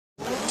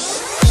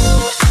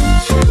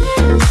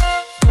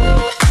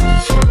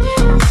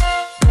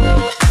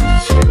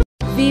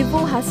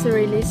has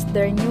released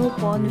their new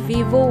phone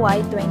Vivo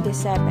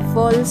Y27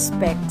 Full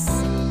Specs.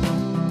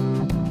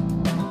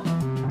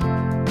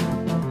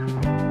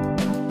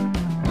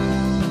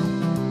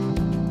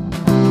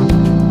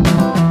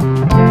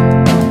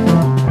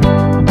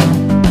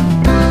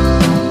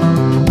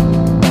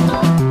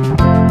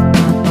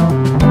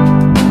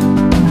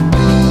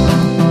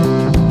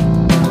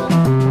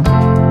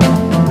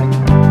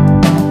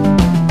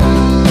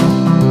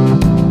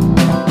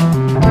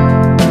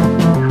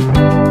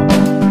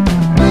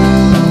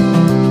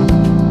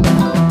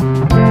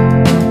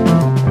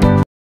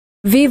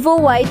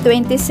 Vivo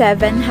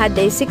Y27 had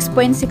a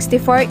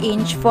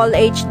 6.64-inch Full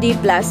HD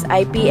Plus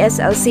IPS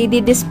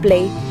LCD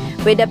display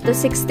with up to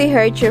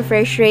 60Hz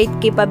refresh rate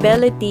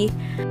capability,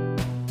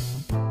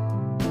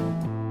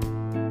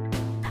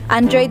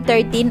 Android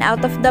 13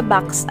 out of the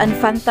box, and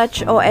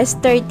FunTouch OS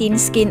 13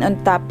 skin on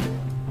top.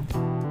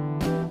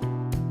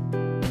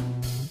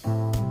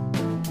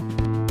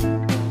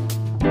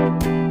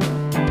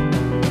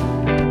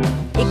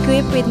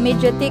 Equipped with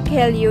MediaTek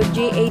Helio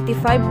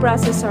G85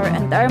 processor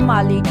and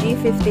Mali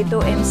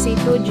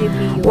G52MC2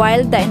 GPU,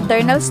 while the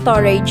internal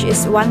storage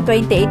is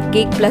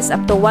 128GB plus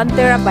up to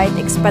 1TB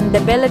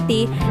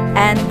expandability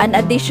and an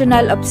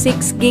additional of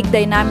 6GB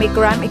dynamic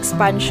RAM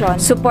expansion.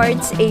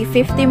 Supports a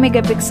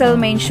 50MP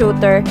main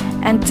shooter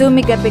and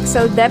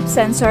 2MP depth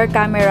sensor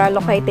camera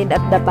located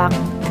at the back.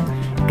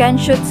 Can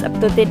shoots up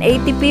to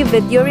 1080p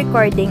video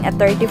recording at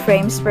 30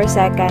 frames per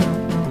second.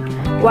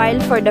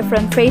 While for the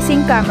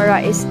front-facing camera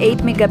is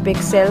 8MP,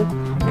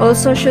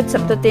 also shoots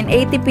up to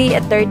 1080p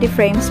at 30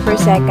 frames per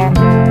second.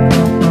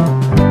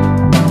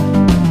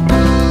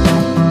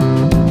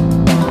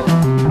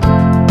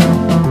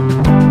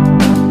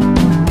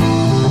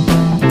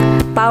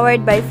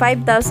 Powered by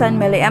 5000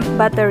 mAh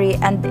battery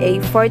and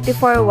a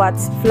 44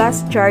 watts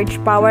flash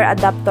charge power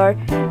adapter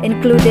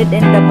included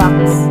in the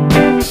box.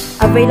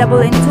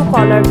 Available in two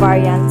color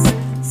variants,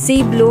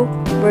 sea blue,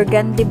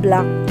 burgundy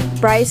black.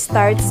 Price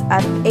starts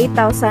at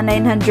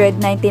 8,999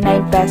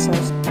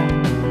 pesos.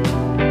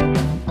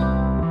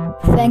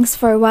 Thanks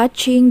for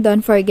watching.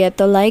 Don't forget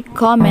to like,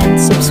 comment,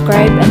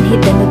 subscribe, and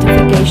hit the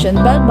notification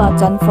bell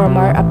button for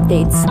more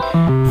updates.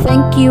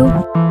 Thank you.